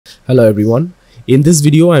Hello everyone. In this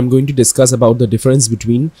video I am going to discuss about the difference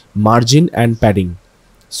between margin and padding.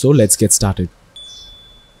 So let's get started.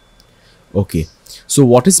 Okay. So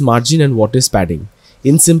what is margin and what is padding?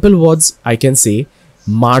 In simple words I can say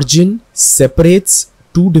margin separates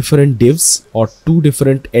two different divs or two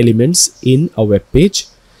different elements in a web page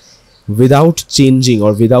without changing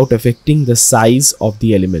or without affecting the size of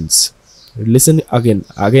the elements. Listen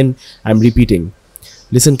again I'm repeating.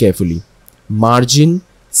 Listen carefully. Margin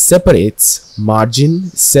separates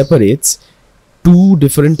two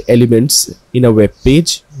different elements in a web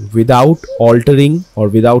page without altering or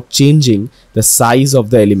without changing the size of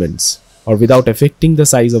the elements or without affecting the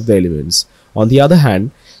size of the elements. On the other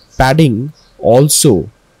hand, padding also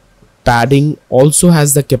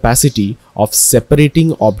has the capacity of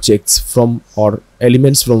separating objects from or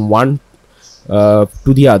elements from one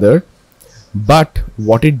to the other, but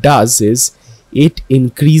what it does is it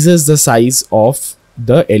increases the size of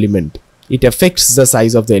the element. It affects the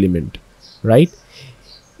size of the element, right?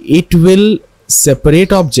 It will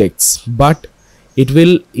separate objects, but it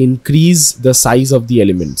will increase the size of the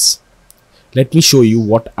elements. Let me show you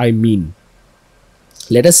what I mean.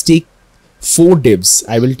 Let us take 4 divs.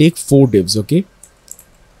 I will take 4 divs. Okay,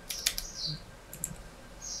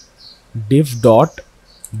 div dot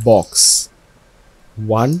box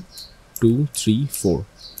 1 2 3 4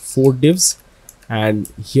 4 divs, and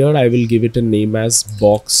here I will give it a name as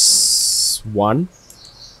box 1.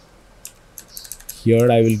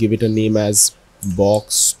 Here I will give it a name as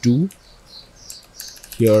box 2.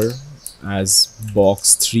 Here as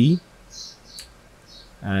box 3,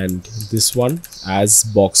 and this one as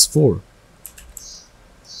box 4.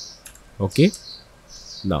 Okay,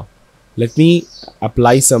 now let me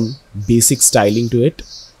apply some basic styling to it.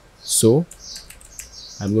 So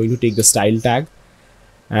I'm going to take the style tag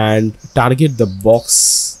and target the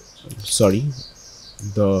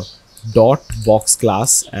the dot box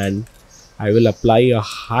class, and I will apply a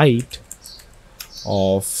height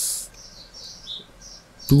of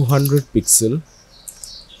 200 pixel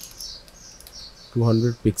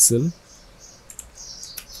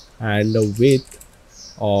and a width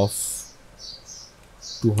of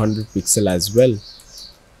 200 pixel as well,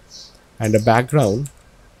 and a background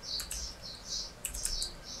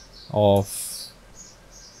of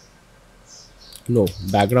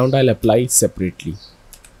background I'll apply separately.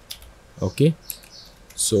 Okay,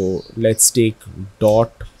 so let's take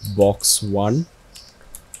dot box 1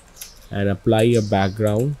 and apply a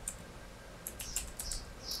background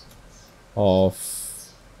of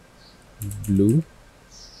blue.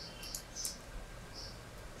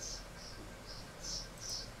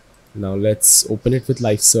 Now let's open it with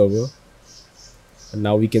live server, and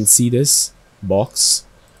now we can see this box.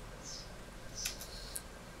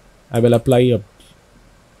 I will apply a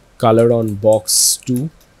color on box 2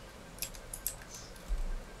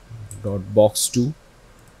 dot box 2.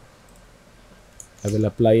 I will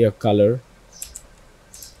apply a color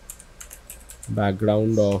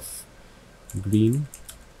background of green.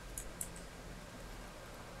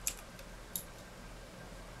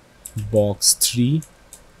 Box 3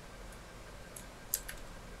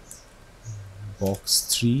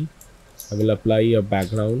 I will apply a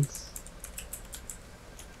background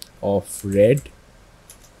of red,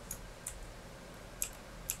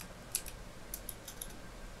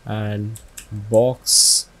 and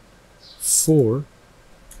box 4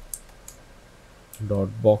 dot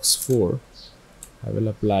box 4 I will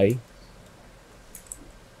apply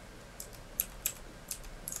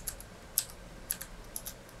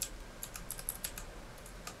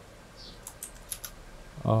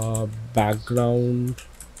a background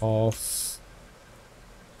of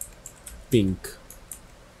pink.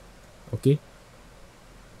 Okay,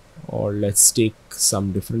 or let's take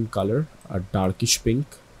some different color, a darkish pink,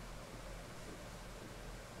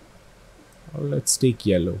 or let's take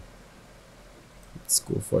yellow. Let's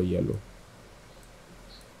go for yellow.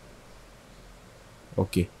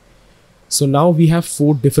 Okay, so now we have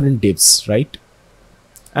 4 different divs, right?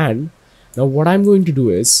 And now what I'm going to do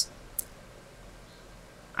is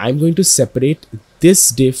I'm going to separate this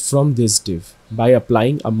div from this div by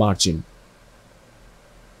applying a margin.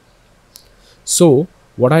 So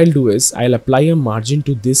what I'll do is I'll apply a margin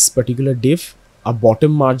to this particular div, a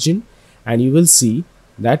bottom margin, and you will see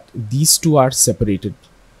that these two are separated.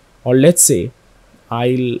 Or let's say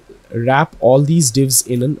I'll wrap all these divs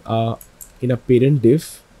in a parent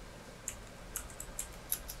div.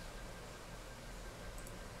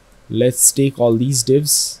 Let's take all these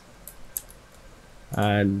divs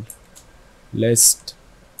and let's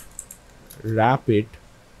wrap it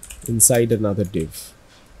inside another div,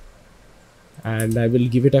 and I will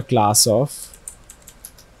give it a class of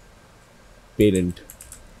parent.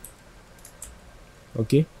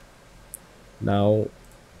 Okay, now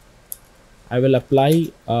I will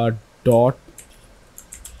apply a dot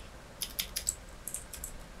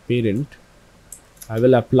parent. I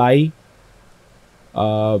will apply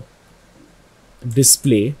a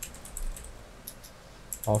display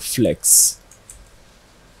of flex.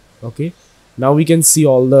 Okay, now we can see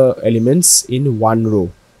all the elements in one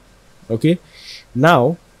row. Okay,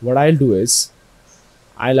 now what I'll do is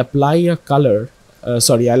I'll apply a color,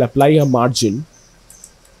 I'll apply a margin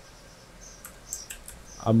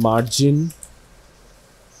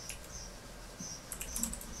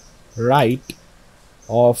right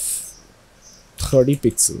of 30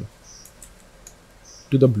 pixel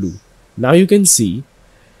to the blue. Now you can see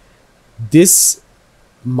this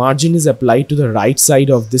margin is applied to the right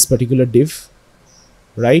side of this particular div,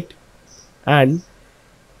 right? And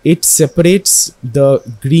it separates the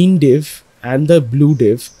green div and the blue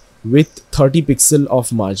div with 30 pixel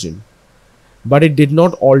of margin, but it did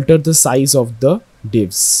not alter the size of the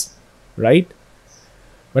divs, right?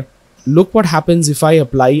 But look what happens if I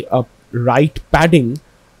apply a right padding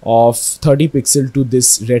of 30 pixel to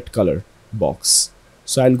this red color box.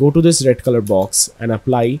 So I'll go to this red color box and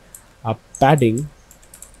apply a padding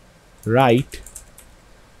right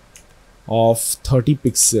of 30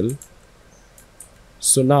 pixel.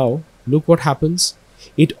 So now look what happens.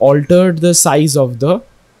 It altered the size of the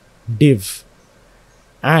div,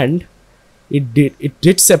 and it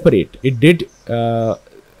did separate. It did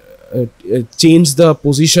change the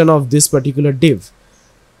position of this particular div,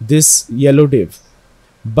 this yellow div.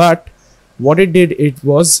 But what it did,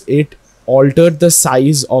 it altered the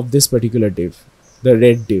size of this particular div, the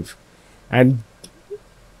red div, and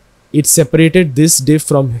it separated this div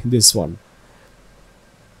from this one,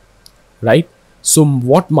 right? So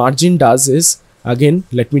what margin does is, again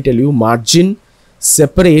let me tell you, margin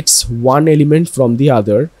separates one element from the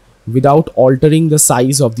other without altering the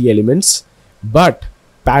size of the elements, but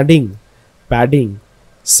padding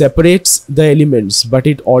separates the elements but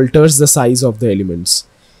it alters the size of the elements.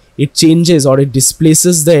 It changes or it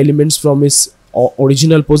displaces the elements from its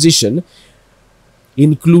original position,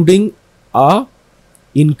 including a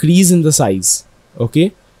increase in the size.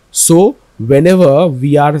 Okay, so whenever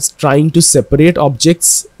we are trying to separate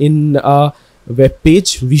objects in a web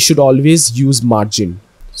page, we should always use margin.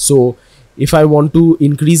 So if I want to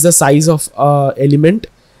increase the size of a element,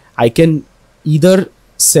 I can either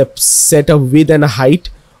set a width and a height,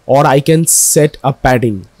 or I can set a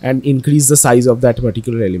padding and increase the size of that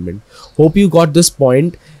particular element. Hope you got this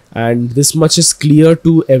point, and this much is clear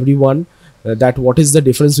to everyone, that what is the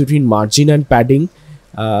difference between margin and padding.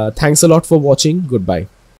 Thanks a lot for watching. Goodbye.